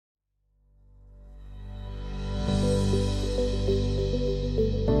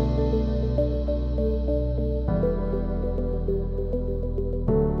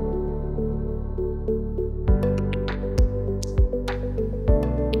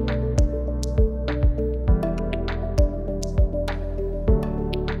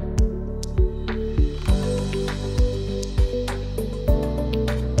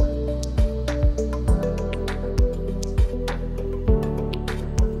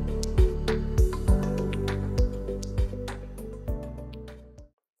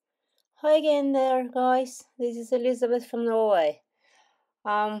Hi again there, guys. This is Elizabeth from Norway.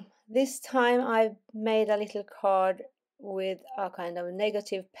 This time I made a little card with a kind of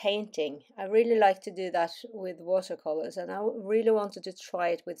negative painting. I really like to do that with watercolors, and I really wanted to try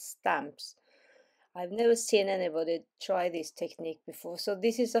it with stamps. I've never seen anybody try this technique before, so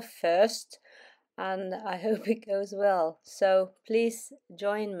this is a first, and I hope it goes well. So please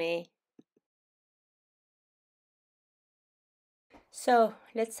join me. So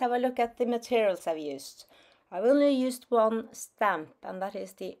let's have a look at the materials I've used. I've only used one stamp, and that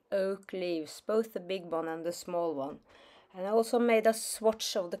is the oak leaves, both the big one and the small one. And I also made a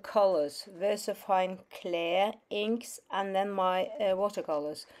swatch of the colors, VersaFine Clair inks, and then my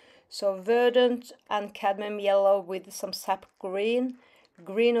watercolors. So verdant and cadmium yellow with some sap green.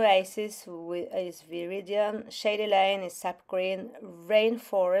 Green oasis is Viridian. Shady lane is sap green.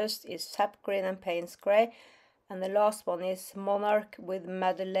 Rainforest is sap green and Paynes Grey. And the last one is Monarch with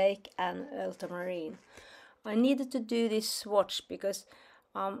Lake and Ultramarine. I needed to do this swatch because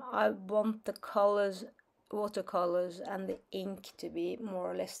I want the colors, watercolors and the ink to be more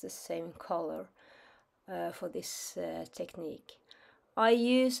or less the same color for this technique. I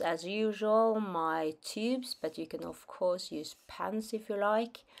use, as usual, my tubes, but you can of course use pens if you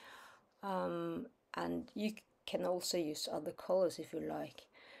like. And you can also use other colors if you like.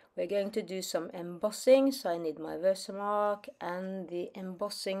 We're going to do some embossing, so I need my Versamark, and the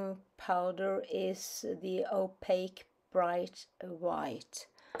embossing powder is the opaque bright white.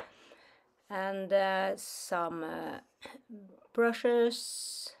 And some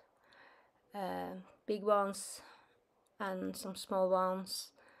brushes, big ones and some small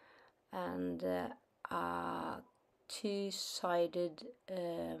ones, and a two-sided,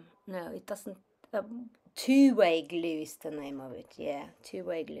 no, it doesn't, two-way glue is the name of it, yeah,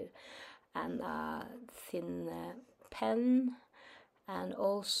 two-way glue, and a thin pen, and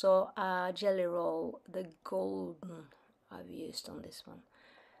also a jelly roll, the golden I've used on this one.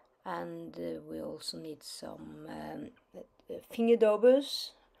 And we also need some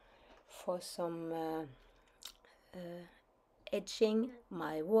Fingerdaubers for some edging,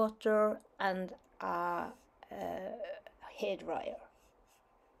 my water, and a hairdryer.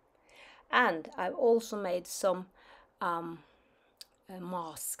 And I've also made some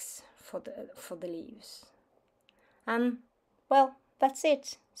masks for the leaves. And well, that's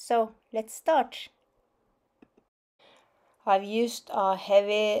it. So let's start. I've used a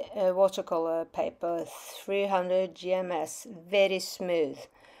heavy watercolor paper, 300 GMS, very smooth.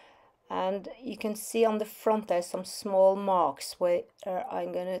 And you can see on the front there's some small marks where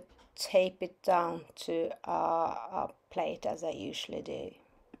I'm going to tape it down to a plate as I usually do.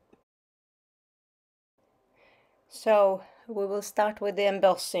 So we will start with the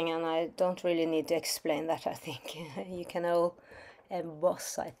embossing, and I don't really need to explain that, I think. You can all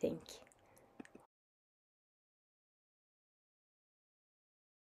emboss, I think.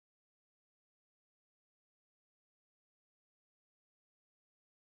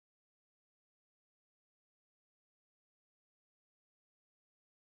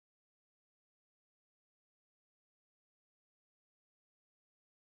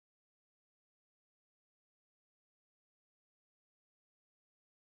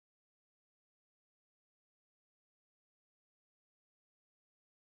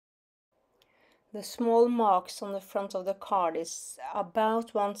 The small marks on the front of the card is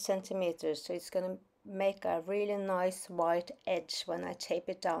about 1 centimeter, so it's going to make a really nice white edge when I tape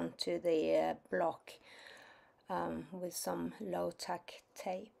it down to the block with some low-tack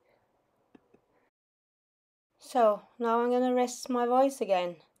tape. So now I'm going to rest my voice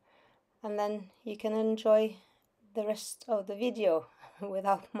again, and then you can enjoy the rest of the video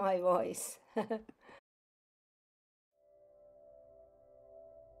without my voice.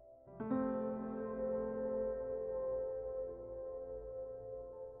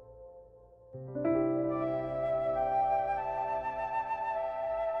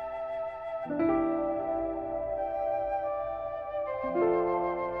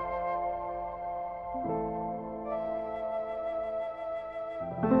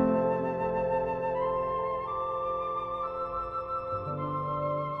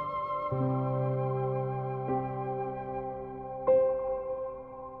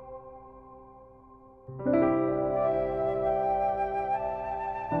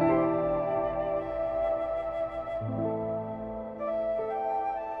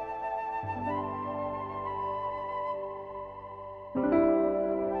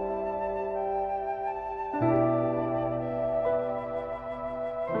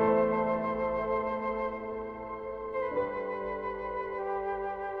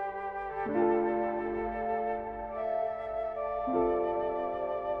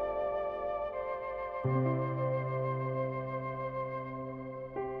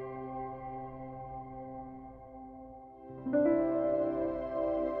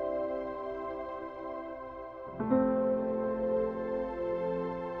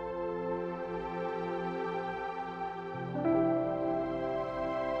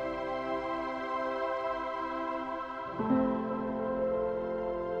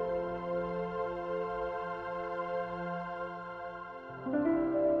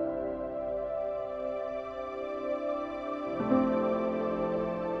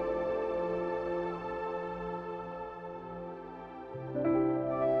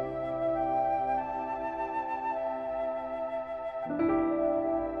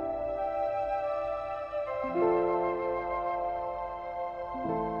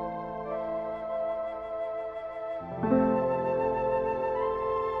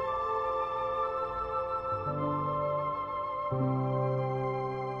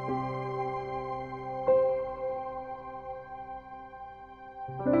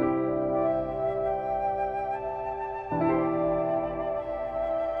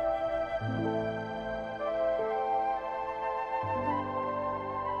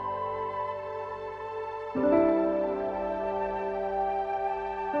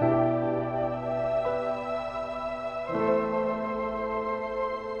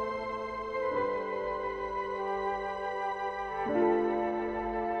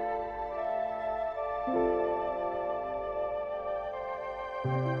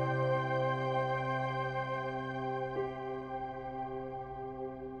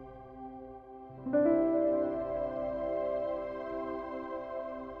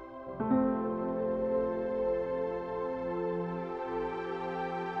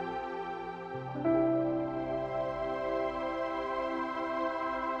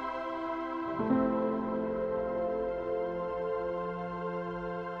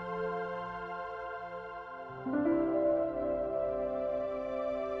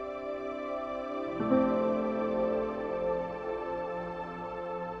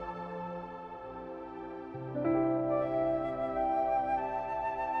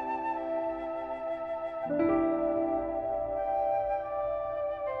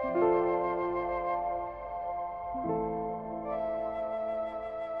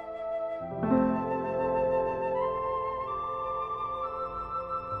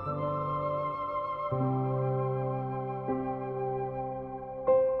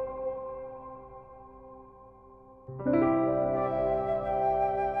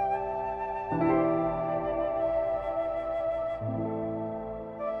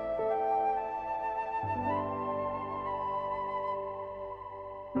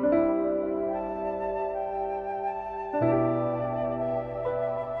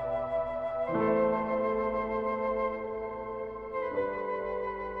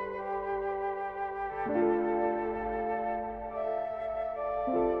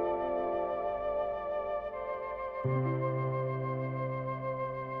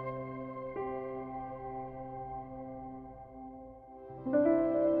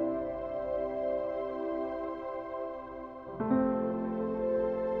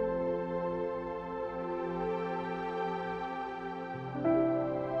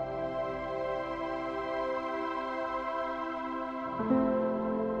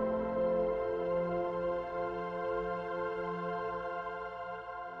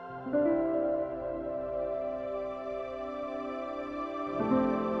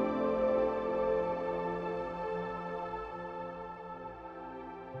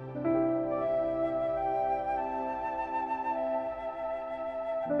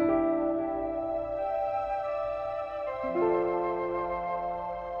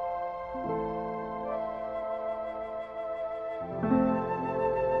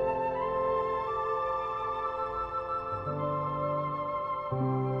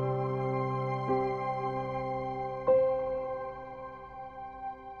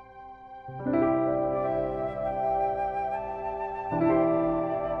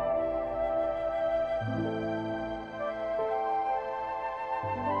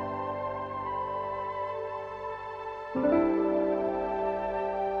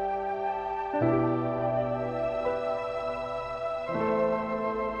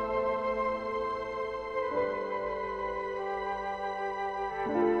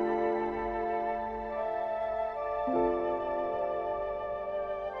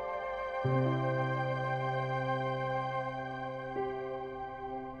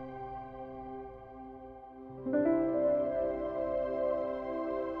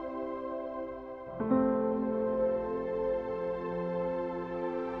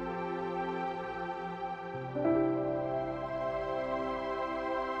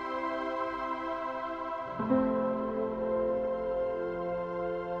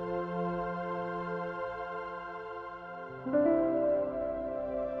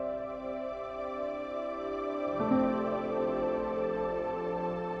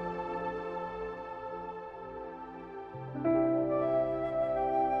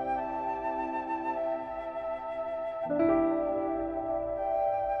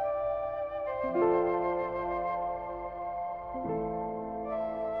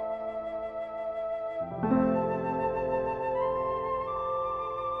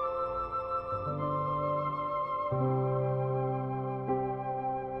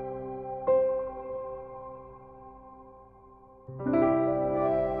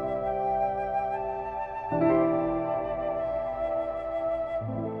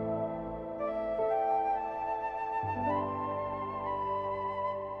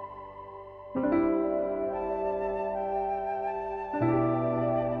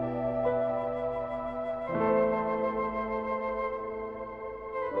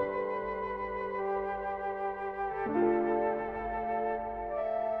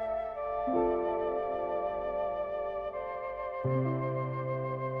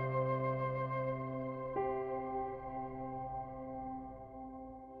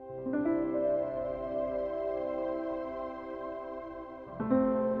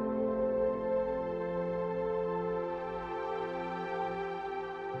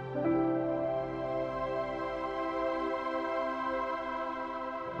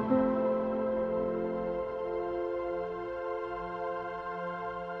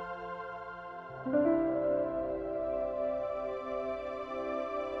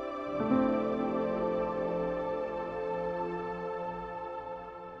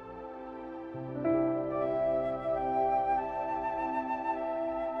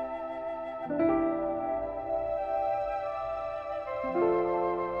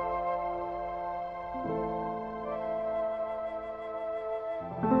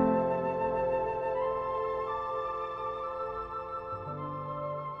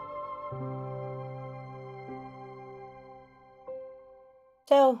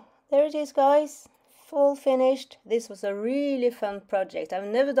 So there it is, guys, all finished. This was a really fun project. I've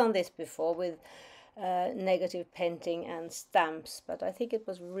never done this before with negative painting and stamps, but I think it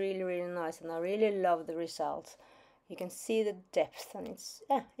was really nice, and I really love the results. You can see the depth, and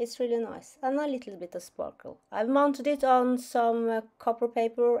it's really nice, and a little bit of sparkle. I've mounted it on some copper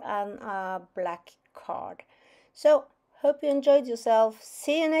paper and a black card. So hope you enjoyed yourself.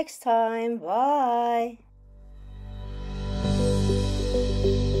 See you next time. Bye.